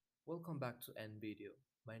Welcome back to N Video.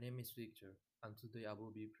 My name is Victor, and today I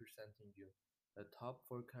will be presenting you the top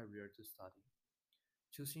 4 careers to study.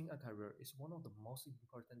 Choosing a career is one of the most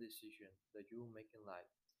important decisions that you will make in life.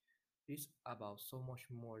 It's about so much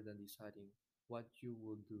more than deciding what you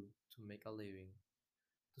will do to make a living.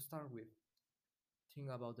 To start with, think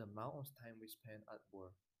about the amount of time we spend at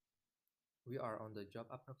work. We are on the job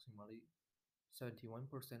approximately 71%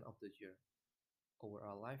 of the year. Over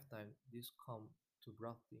our lifetime, this comes to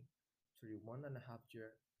roughly 31 and a half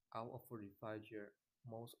years out of 45 years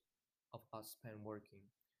most of us spend working,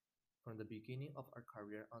 from the beginning of our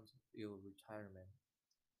career until retirement.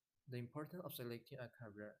 The importance of selecting a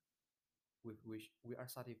career with which we are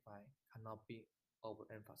satisfied cannot be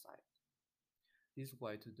overemphasized. This is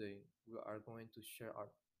why today we are going to share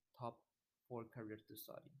our top 4 careers to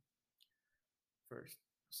study. First,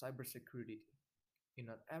 cybersecurity.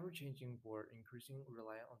 In an ever-changing world increasingly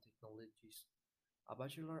reliant on technologies, a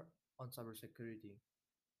bachelor on cybersecurity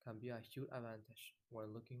can be a huge advantage when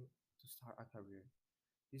looking to start a career.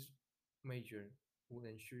 This major will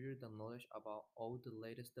ensure the knowledge about all the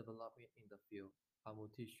latest development in the field and will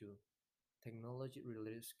teach you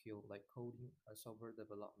technology-related skills like coding and software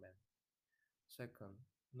development. Second,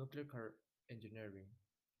 nuclear engineering.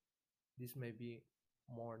 This may be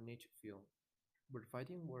more niche field, but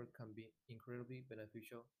fighting work can be incredibly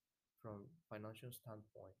beneficial from financial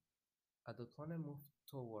standpoint. As the planet moves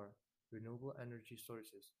toward renewable energy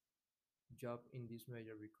sources, jobs in this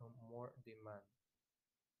major become more demand,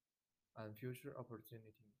 and future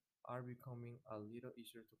opportunities are becoming a little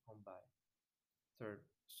easier to come by. Third,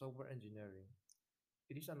 software engineering.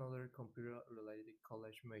 It is another computer-related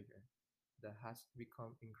college major that has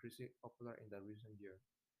become increasingly popular in the recent years.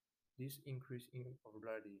 This increase in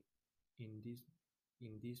popularity in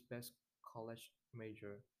this best college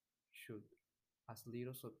major should as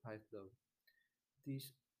little surprise though.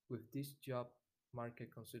 This with this job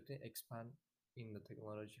market constantly expand in the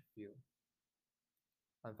technology field.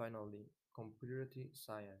 And finally, computer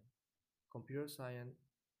science. Computer science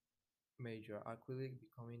major are quickly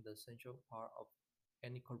becoming the essential part of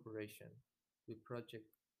any corporation, with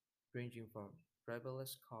projects ranging from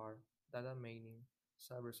driverless car, data mining,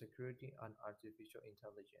 cybersecurity, and artificial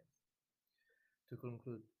intelligence. To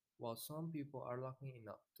conclude, while some people are lucky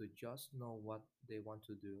enough to just know what they want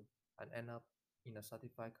to do and end up in a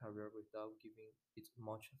satisfied career without giving it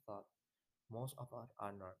much thought, most of us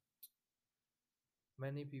are not.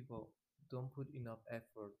 Many people don't put enough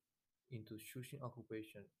effort into choosing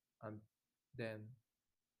occupation and then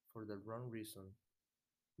for the wrong reason.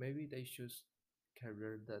 Maybe they choose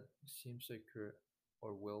career that seem secure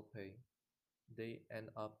or well paid. They end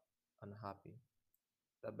up unhappy.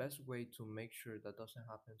 The best way to make sure that doesn't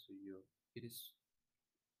happen to you it is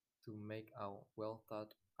to make a well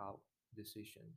thought out decision.